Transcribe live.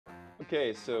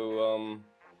Okay, so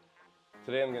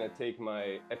today I'm going to take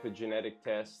my epigenetic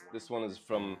test. This one is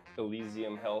from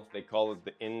Elysium Health. They call it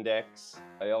the index.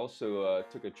 I also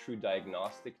took a true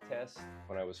diagnostic test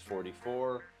when I was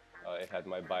 44. It had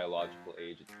my biological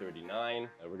age at 39.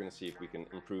 We're going to see if we can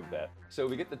improve that. So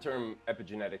we get the term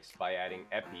epigenetics by adding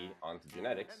epi onto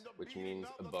genetics, which means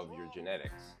above your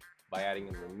genetics. By adding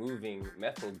and removing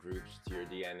methyl groups to your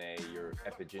DNA, your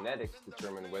epigenetics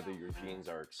determine whether your genes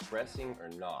are expressing or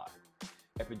not.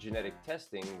 Epigenetic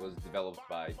testing was developed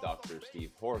by Dr.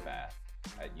 Steve Horvath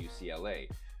at UCLA.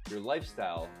 Your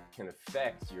lifestyle can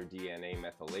affect your DNA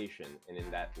methylation, and in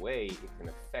that way, it can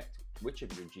affect which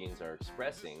of your genes are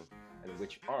expressing and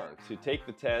which aren't. To take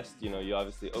the test, you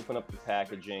obviously open up the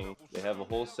packaging. They have a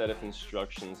whole set of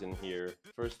instructions in here.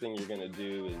 First thing you're going to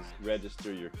do is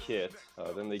register your kit.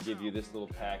 Then they give you this little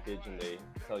package and they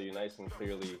tell you nice and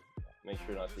clearly, make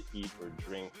sure not to eat or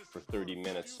drink for 30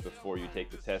 minutes before you take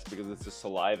the test, because it's a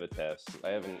saliva test. I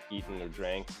haven't eaten or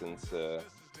drank since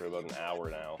for about an hour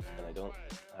now, and I don't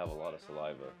have a lot of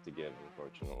saliva to give,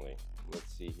 unfortunately.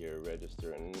 Let's see here,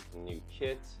 register a new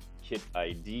kit. Kit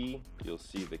ID, you'll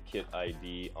see the kit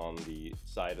ID on the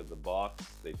side of the box.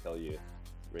 They tell you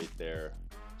right there.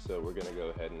 So we're gonna go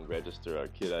ahead and register our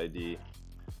kit ID.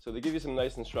 So they give you some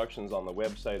nice instructions on the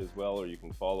website as well, or you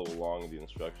can follow along the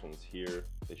instructions here.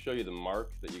 They show you the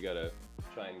mark that you gotta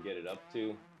try and get it up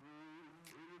to.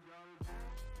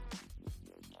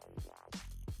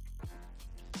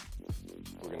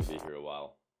 We're gonna be here a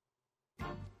while.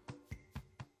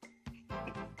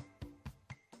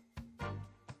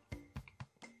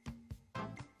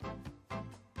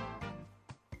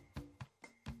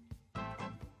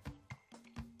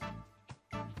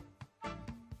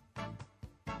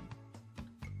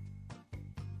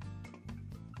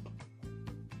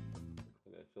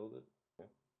 I filled it? Yeah.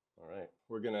 All right.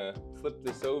 We're gonna flip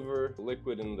this over. The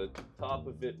liquid in the top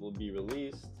of it will be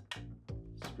released.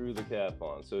 Screw the cap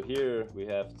on. So here we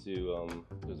have to,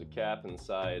 there's a cap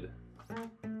inside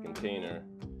the container.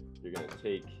 You're gonna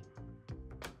take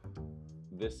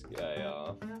this guy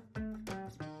off,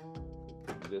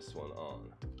 put this one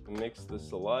on. Mix the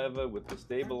saliva with the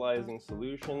stabilizing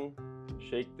solution.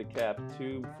 Shake the cap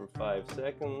tube for 5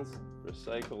 seconds.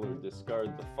 Recycle or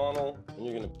discard the funnel. And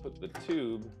you're gonna put the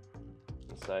tube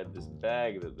inside this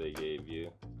bag that they gave you.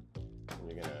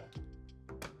 And you're gonna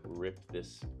rip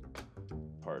this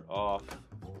part off,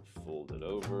 fold it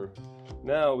over.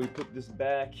 Now we put this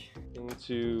back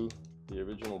into the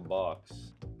original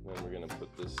box. Then we're gonna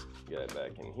put this guy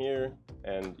back in here,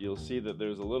 and you'll see that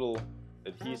there's a little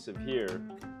adhesive here.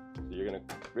 So you're gonna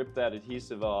rip that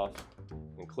adhesive off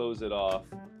and close it off,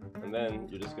 and then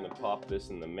you're just gonna pop this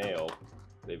in the mail.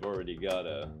 They've already got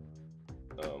a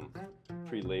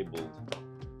pre-labeled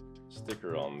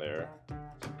sticker on there.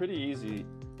 It's a pretty easy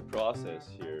process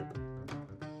here.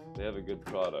 They have a good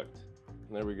product.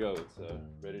 And there we go, it's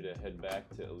ready to head back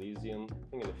to Elysium. I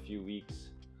think in a few weeks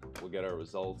we'll get our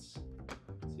results,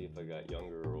 see if I got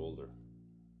younger or older,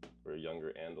 or younger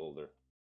and older.